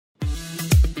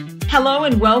Hello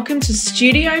and welcome to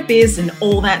Studio Biz and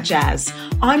All That Jazz.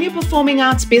 I'm your performing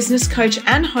arts business coach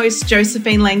and host,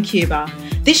 Josephine Lancuba.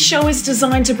 This show is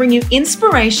designed to bring you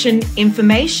inspiration,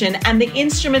 information, and the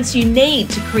instruments you need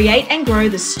to create and grow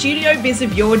the studio biz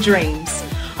of your dreams.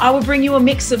 I will bring you a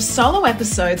mix of solo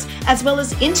episodes as well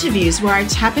as interviews where I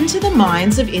tap into the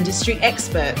minds of industry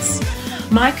experts.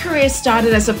 My career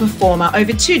started as a performer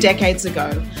over 2 decades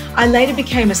ago. I later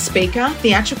became a speaker,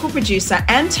 theatrical producer,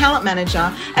 and talent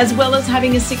manager, as well as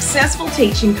having a successful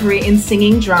teaching career in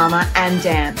singing, drama, and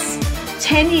dance.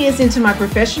 10 years into my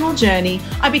professional journey,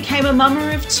 I became a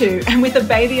mama of 2 and with a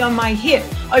baby on my hip,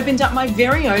 opened up my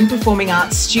very own performing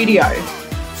arts studio.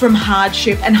 From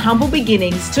hardship and humble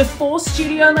beginnings to 4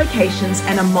 studio locations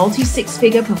and a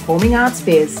multi-6-figure performing arts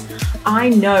biz, I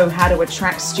know how to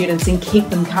attract students and keep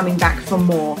them coming back for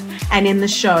more. And in the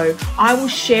show, I will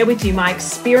share with you my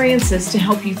experiences to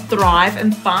help you thrive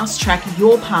and fast-track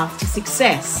your path to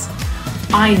success.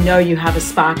 I know you have a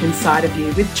spark inside of you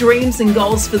with dreams and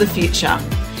goals for the future.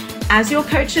 As your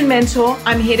coach and mentor,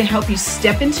 I'm here to help you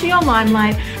step into your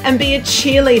limelight and be a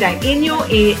cheerleader in your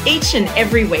ear each and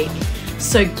every week.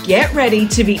 So get ready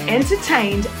to be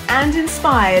entertained and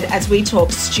inspired as we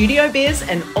talk studio biz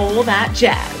and all that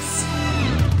jazz.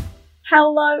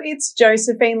 Hello, it's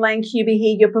Josephine Lancuba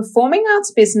here, your performing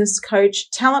arts business coach,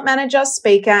 talent manager,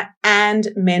 speaker, and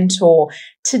mentor.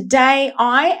 Today,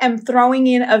 I am throwing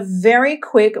in a very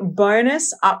quick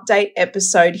bonus update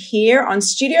episode here on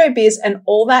Studio Biz and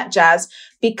All That Jazz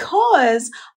because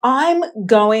I'm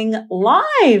going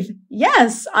live.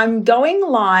 Yes, I'm going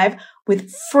live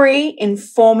with free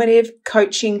informative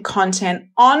coaching content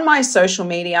on my social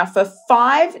media for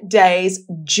 5 days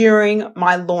during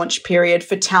my launch period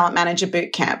for Talent Manager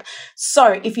Bootcamp.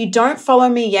 So if you don't follow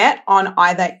me yet on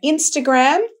either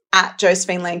Instagram at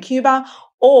Josephine Lancuba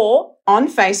or on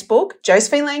Facebook,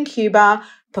 Josephine Lancuba,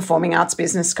 Performing Arts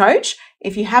Business Coach.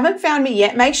 If you haven't found me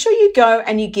yet, make sure you go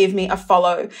and you give me a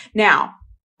follow. Now,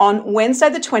 on Wednesday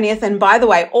the 20th, and by the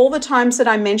way, all the times that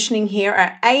I'm mentioning here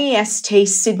are AEST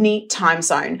Sydney time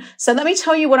zone. So let me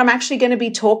tell you what I'm actually going to be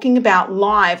talking about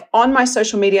live on my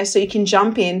social media so you can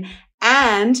jump in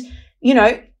and,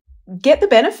 get the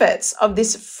benefits of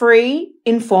this free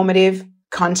informative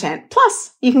content.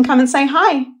 Plus, you can come and say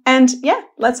hi and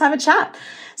let's have a chat.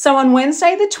 So on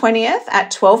Wednesday the 20th at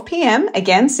 12 p.m.,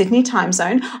 again, Sydney time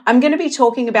zone, I'm going to be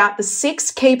talking about the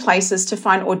 6 key places to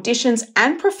find auditions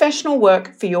and professional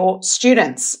work for your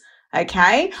students.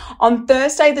 Okay. On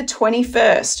Thursday the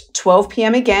 21st, 12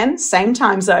 p.m. again, same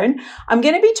time zone, I'm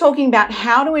going to be talking about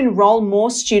how to enroll more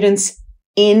students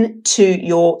into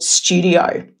your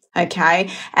studio. Okay.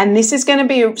 And this is going to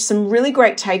be some really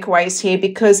great takeaways here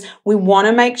because we want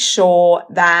to make sure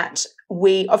that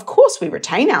we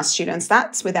retain our students,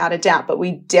 that's without a doubt, but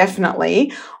we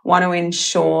definitely want to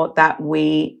ensure that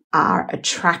we are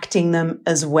attracting them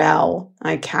as well.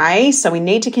 Okay. So we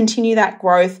need to continue that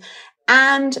growth.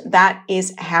 And that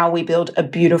is how we build a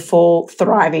beautiful,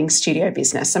 thriving studio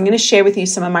business. I'm going to share with you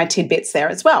some of my tidbits there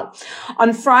as well.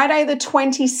 On Friday, the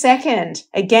 22nd,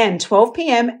 again, 12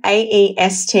 p.m.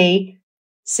 AEST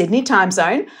Sydney time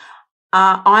zone,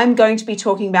 I'm going to be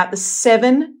talking about the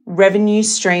 7 revenue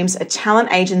streams a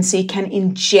talent agency can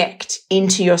inject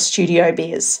into your studio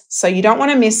biz. So you don't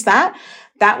want to miss that.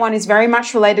 That one is very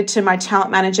much related to my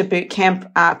Talent Manager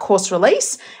Bootcamp course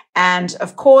release. And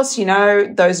of course,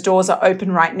 those doors are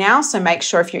open right now. So make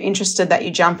sure if you're interested that you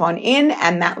jump on in,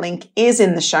 and that link is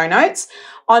in the show notes.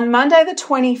 On Monday, the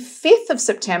 25th of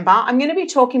September, I'm going to be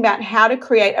talking about how to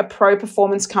create a pro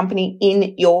performance company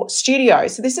in your studio.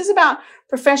 So this is about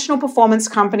professional performance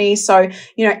companies. So,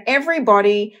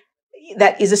 everybody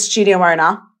that is a studio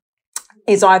owner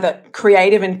is either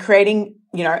creative and creating,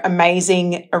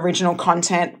 amazing original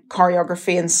content,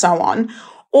 choreography, and so on,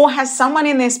 or has someone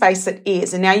in their space that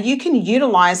is. And now you can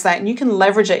utilize that and you can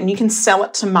leverage it and you can sell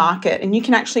it to market and you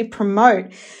can actually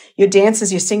promote your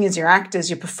dancers, your singers, your actors,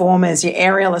 your performers, your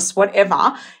aerialists,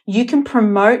 whatever. You can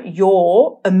promote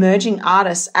your emerging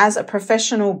artists as a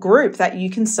professional group that you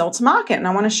can sell to market. And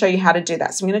I want to show you how to do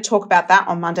that. So I'm going to talk about that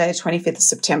on Monday, the 25th of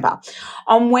September.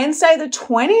 On Wednesday, the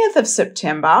 20th of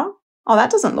September, that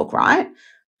doesn't look right.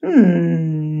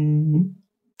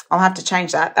 I'll have to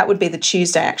change that. That would be the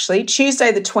Tuesday, actually.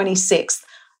 Tuesday, the 26th.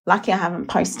 Lucky I haven't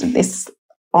posted this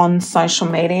on social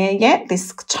media yet,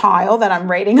 this tile that I'm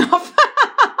reading off.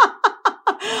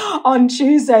 On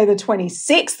Tuesday, the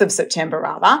 26th of September,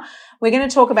 we're going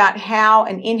to talk about how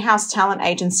an in-house talent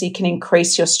agency can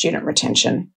increase your student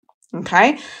retention.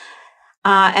 Okay.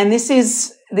 And this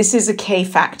is a key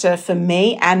factor for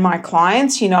me and my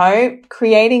clients.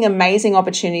 Creating amazing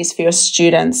opportunities for your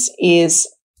students is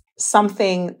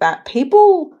something that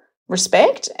people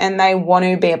respect and they want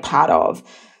to be a part of.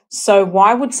 So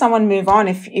why would someone move on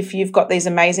if you've got these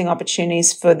amazing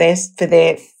opportunities for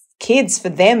their kids, for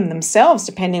them themselves,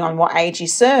 depending on what age you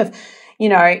serve,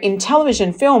 in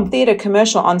television, film, theatre,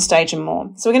 commercial, on stage and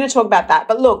more. So we're going to talk about that.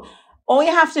 But look, all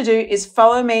you have to do is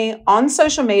follow me on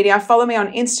social media. Follow me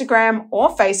on Instagram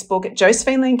or Facebook at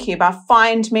Josephine Lancuba.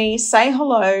 Find me, say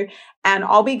hello, and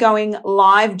I'll be going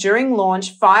live during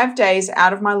launch 5 days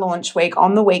out of my launch week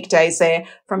on the weekdays there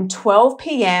from 12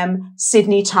 p.m.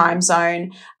 Sydney time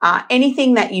zone.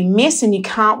 Anything that you miss and you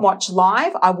can't watch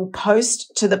live, I will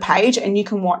post to the page and you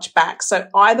can watch back. So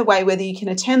either way, whether you can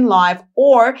attend live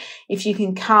or if you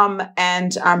can come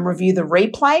and review the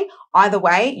replay, either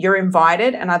way, you're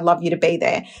invited and I'd love you to be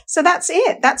there. So that's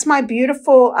it. That's my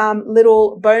beautiful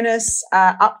little bonus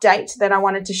update that I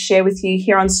wanted to share with you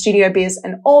here on Studio Biz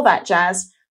and all that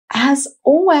jazz. As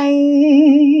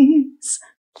always,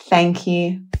 thank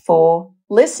you for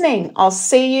listening. I'll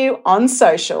see you on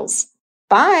socials.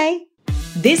 Bye.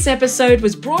 This episode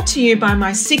was brought to you by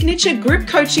my signature group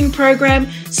coaching program,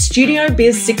 Studio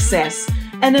Biz Success,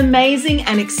 an amazing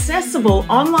and accessible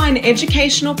online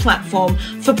educational platform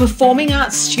for performing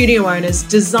arts studio owners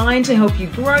designed to help you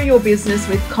grow your business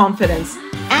with confidence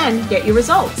and get your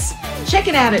results. Check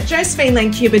it out at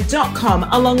josephinelancuba.com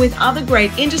along with other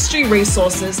great industry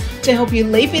resources to help you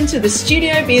leap into the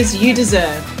studio biz you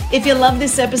deserve. If you love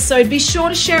this episode, be sure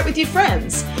to share it with your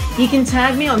friends. You can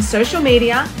tag me on social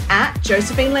media at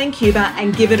Josephine Lancuba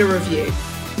and give it a review.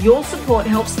 Your support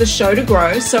helps the show to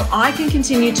grow so I can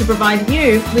continue to provide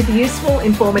you with useful,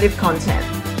 informative content.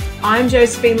 I'm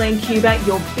Josephine Lancuba,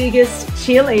 your biggest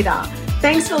cheerleader.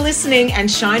 Thanks for listening and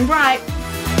shine bright.